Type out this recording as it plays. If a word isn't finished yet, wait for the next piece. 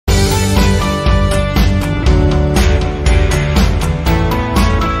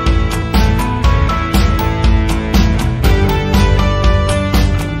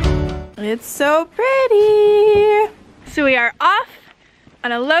so pretty. So we are off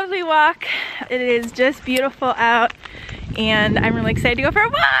on a lovely walk. It is just beautiful out and I'm really excited to go for a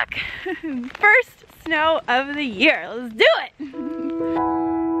walk. First snow of the year. Let's do it.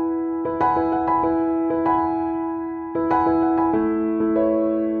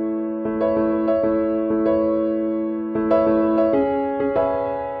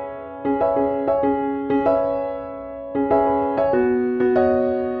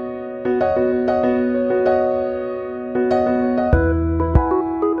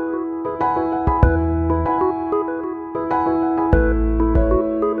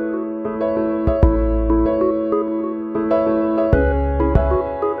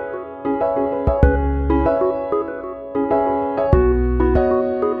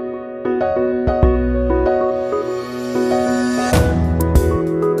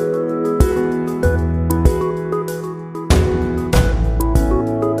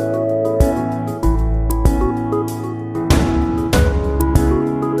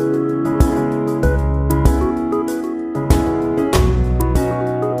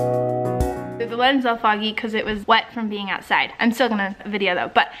 Lens all foggy because it was wet from being outside. I'm still gonna video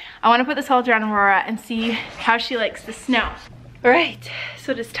though, but I want to put this halter on Aurora and see how she likes the snow. All right,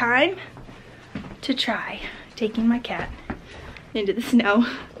 so it is time to try taking my cat into the snow.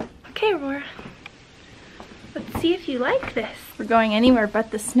 Okay, Aurora, let's see if you like this. We're going anywhere but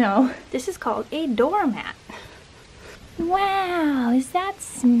the snow. This is called a doormat. Wow, is that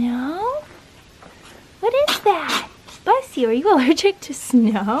snow? What is that? Bless you, are you allergic to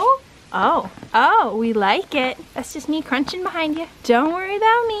snow? Oh, we like it. That's just me crunching behind you. Don't worry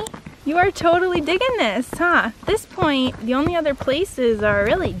about me. You are totally digging this, huh? At this point, the only other places are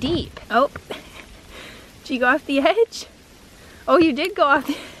really deep. Oh, did you go off the edge? Oh, you did go off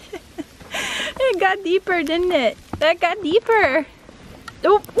the edge. It got deeper, didn't it? That got deeper.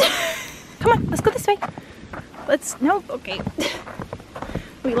 Oh, come on, let's go this way. No, okay.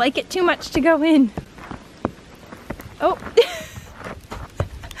 We like it too much to go in. Oh.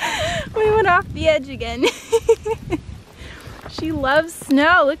 We went off the edge again. She loves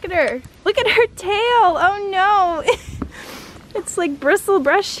snow. Look at her. Look at her tail. Oh no. It's like bristle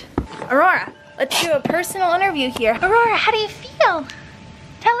brush. Aurora, let's do a personal interview here. Aurora, how do you feel?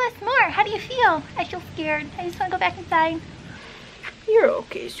 Tell us more. How do you feel? I feel scared. I just want to go back inside. You're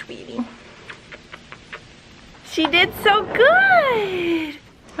okay, sweetie. She did so good.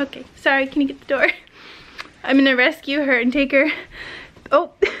 Okay, sorry. Can you get the door? I'm gonna rescue her and take her.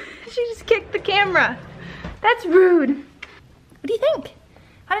 Oh. She just kicked the camera. That's rude. What do you think?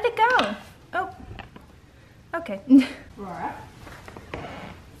 How did it go? Oh, okay. Aurora.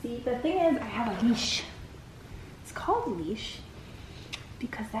 See, the thing is, I have a leash. It's called a leash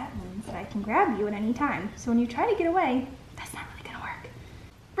because that means that I can grab you at any time. So when you try to get away, that's not really gonna work.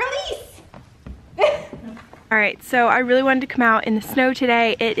 Release! All right, so I really wanted to come out in the snow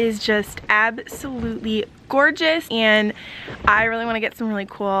today. It is just absolutely gorgeous and I really want to get some really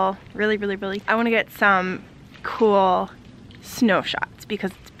cool, I want to get some cool snow shots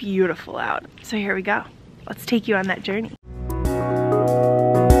because it's beautiful out. So here we go. Let's take you on that journey.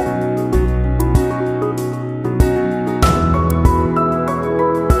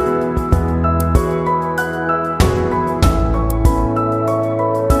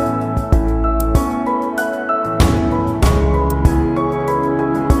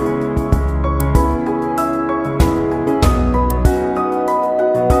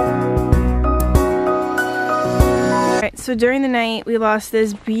 So during the night, we lost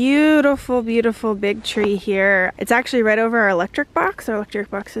this beautiful, beautiful big tree here. It's actually right over our electric box. Our electric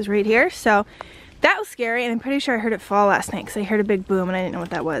box is right here. So that was scary, and I'm pretty sure I heard it fall last night because I heard a big boom and I didn't know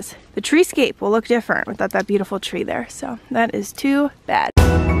what that was. The treescape will look different without that beautiful tree there. So that is too bad.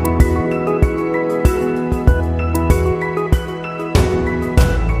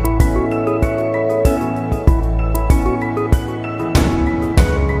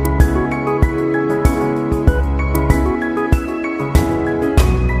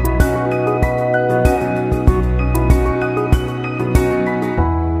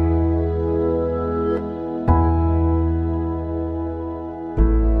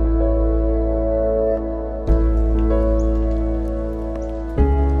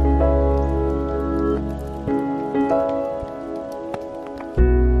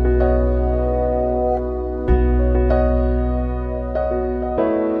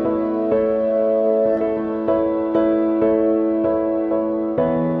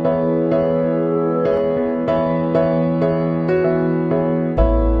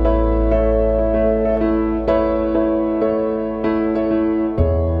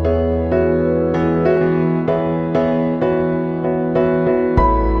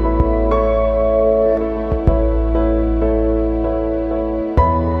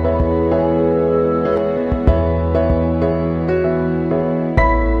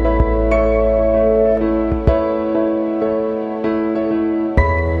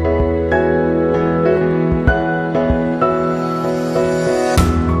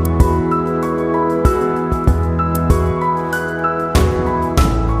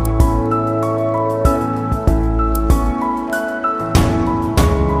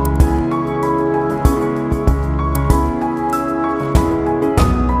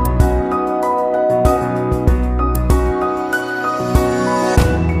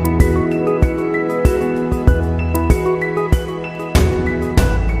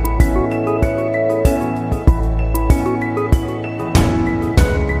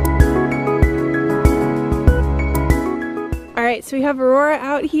 so we have Aurora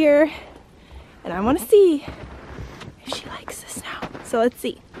out here, and I want to see if she likes the snow. So let's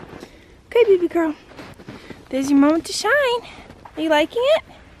see. Okay, baby girl. There's your moment to shine. Are you liking it?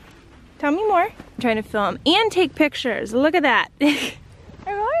 Tell me more. I'm trying to film and take pictures. Look at that.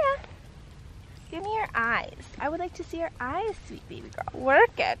 Aurora, give me your eyes. I would like to see your eyes, sweet baby girl.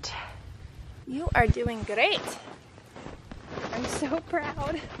 Work it. You are doing great. I'm so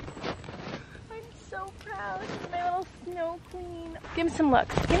proud. I'm so proud of my little snow queen. Give me some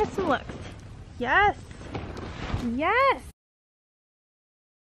looks. Give me some looks. Yes. Yes.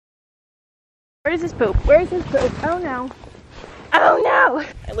 Where's his poop? Where's his poop? Oh no. Oh no!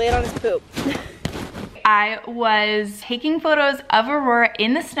 I laid on his poop. I was taking photos of Aurora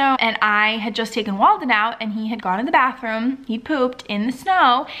in the snow, and I had just taken Walden out, and he had gone to the bathroom. He pooped in the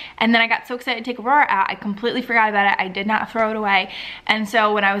snow, and then I got so excited to take Aurora out, I completely forgot about it. I did not throw it away. And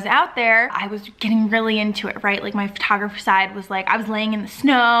so when I was out there, I was getting really into it, right? Like my photographer side was like, I was laying in the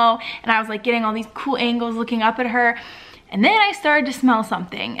snow, and I was like getting all these cool angles looking up at her. And then I started to smell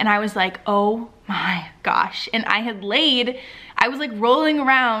something, and I was like, oh my gosh. And I was like rolling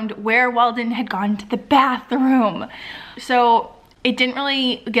around where Walden had gone to the bathroom. So it didn't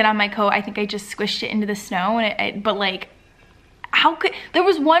really get on my coat. I think I just squished it into the snow, and but like, how could, there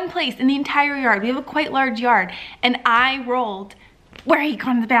was one place in the entire yard, we have a quite large yard, and I rolled where he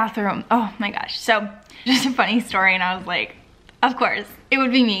gone to the bathroom. Oh my gosh. So just a funny story, and I was like, of course, it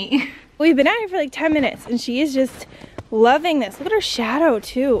would be me. We've been out here for like 10 minutes, and she is just loving this. Look at her shadow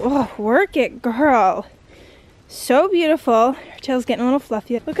too. Oh, work it, girl. So beautiful. Her tail's getting a little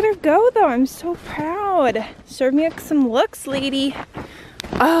fluffy. Look at her go though. I'm so proud. Serve me some looks, lady.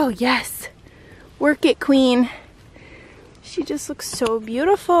 Oh yes. Work it, queen. She just looks so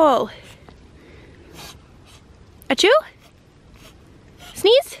beautiful. Achoo?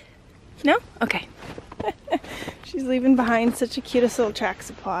 Sneeze? No? Okay. She's leaving behind such a cutest little tracks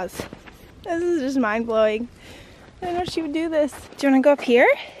of paws. This is just mind-blowing. I didn't know she would do this. Do you want to go up here?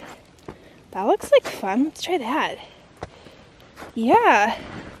 That looks like fun. Let's try that. Yeah.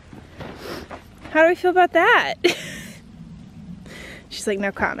 How do we feel about that? She's like,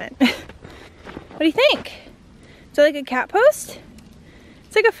 no comment. What do you think? Is it like a cat post?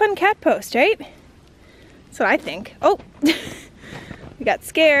 It's like a fun cat post, right? That's what I think. Oh, we got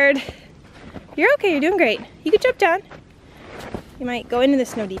scared. You're okay, you're doing great. You could jump down. You might go into the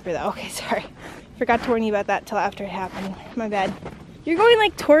snow deeper though. Okay, sorry. Forgot to warn you about that till after it happened. My bad. You're going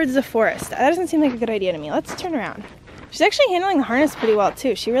like towards the forest. That doesn't seem like a good idea to me. Let's turn around. She's actually handling the harness pretty well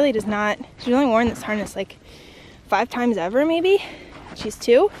too. She really does not, she's only worn this harness like 5 times ever maybe. She's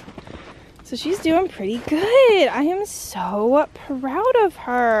 2. So she's doing pretty good. I am so proud of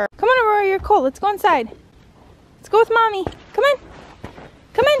her. Come on, Aurora, you're cold. Let's go inside. Let's go with mommy. Come on.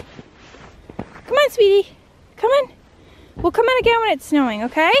 Come on. Come on, sweetie. Come on. We'll come in again when it's snowing,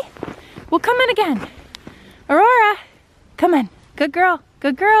 okay? We'll come in again. Aurora, come on. Good girl.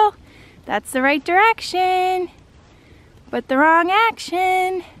 Good girl. That's the right direction. But the wrong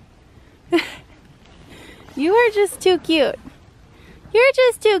action. You are just too cute. You're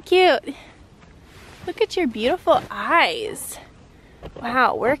just too cute. Look at your beautiful eyes.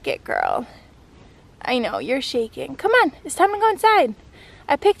 Wow, work it, girl. I know, you're shaking. Come on, it's time to go inside.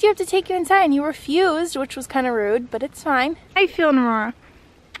 I picked you up to take you inside and you refused, which was kind of rude, but it's fine. How you feeling, Aurora?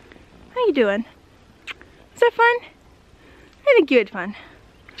 How you doing? Is that fun? I think you had fun.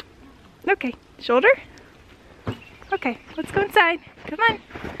 Okay, shoulder? Okay, let's go inside. Come on.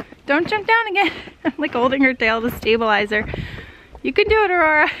 Don't jump down again. I'm like holding her tail to stabilize her. You can do it,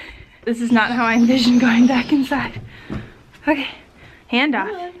 Aurora. This is not how I envisioned going back inside. Okay, hand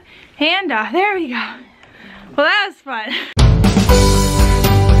off. Hand off. There we go. Well, that was fun.